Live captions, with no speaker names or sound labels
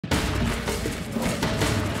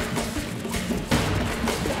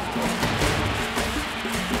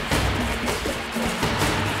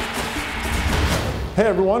Hey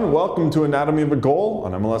everyone, welcome to Anatomy of a Goal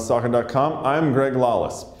on MLSsoccer.com. I'm Greg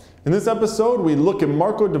Lawless. In this episode, we look at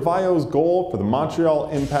Marco DiVaio's goal for the Montreal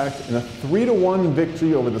Impact in a 3-1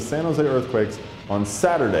 victory over the San Jose Earthquakes on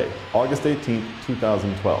Saturday, August 18,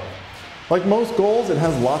 2012. Like most goals, it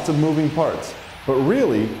has lots of moving parts, but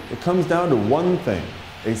really, it comes down to one thing,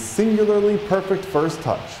 a singularly perfect first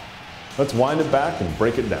touch. Let's wind it back and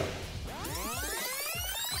break it down.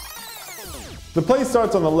 The play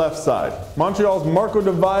starts on the left side. Montreal's Marco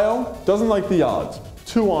DiVaio doesn't like the odds,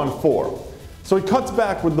 2 on 4. So he cuts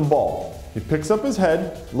back with the ball. He picks up his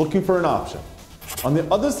head, looking for an option. On the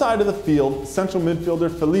other side of the field, central midfielder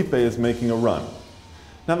Felipe is making a run.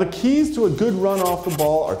 Now the keys to a good run off the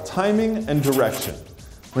ball are timing and direction.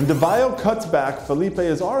 When DiVaio cuts back, Felipe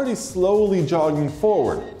is already slowly jogging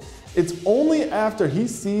forward. It's only after he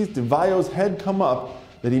sees DiVaio's head come up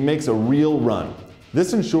that he makes a real run.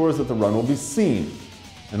 This ensures that the run will be seen.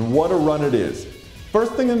 And what a run it is.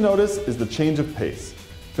 First thing to notice is the change of pace.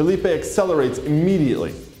 Felipe accelerates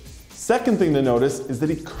immediately. Second thing to notice is that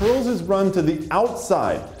he curls his run to the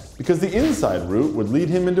outside because the inside route would lead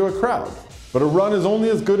him into a crowd. But a run is only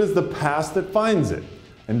as good as the pass that finds it.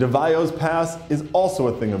 And DiVaio's pass is also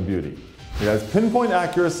a thing of beauty. It has pinpoint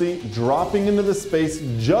accuracy, dropping into the space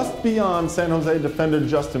just beyond San Jose defender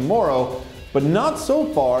Justin Morrow, but not so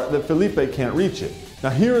far that Felipe can't reach it. Now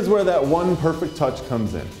here is where that one perfect touch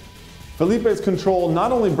comes in. Felipe's control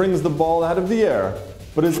not only brings the ball out of the air,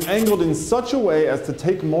 but is angled in such a way as to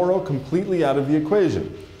take Morrow completely out of the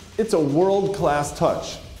equation. It's a world-class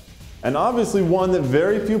touch, and obviously one that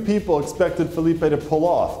very few people expected Felipe to pull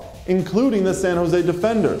off, including the San Jose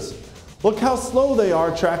defenders. Look how slow they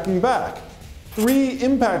are tracking back. 3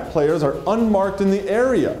 Impact players are unmarked in the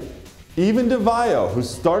area. Even DiVaio, who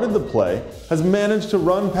started the play, has managed to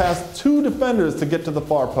run past 2 defenders to get to the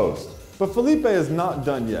far post. But Felipe is not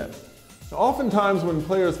done yet. Now, oftentimes when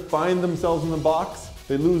players find themselves in the box,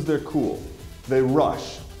 they lose their cool. They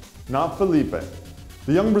rush. Not Felipe.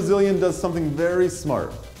 The young Brazilian does something very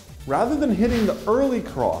smart. Rather than hitting the early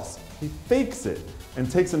cross, he fakes it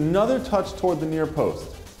and takes another touch toward the near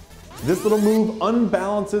post. This little move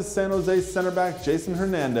unbalances San Jose's center back Jason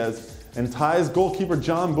Hernandez and ties goalkeeper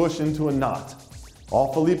John Bush into a knot.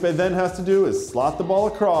 All Felipe then has to do is slot the ball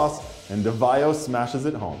across, and DiVaio smashes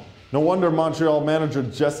it home. No wonder Montreal manager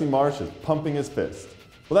Jesse Marsch is pumping his fist.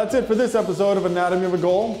 Well, that's it for this episode of Anatomy of a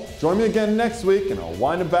Goal. Join me again next week and I'll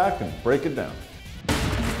wind it back and break it down.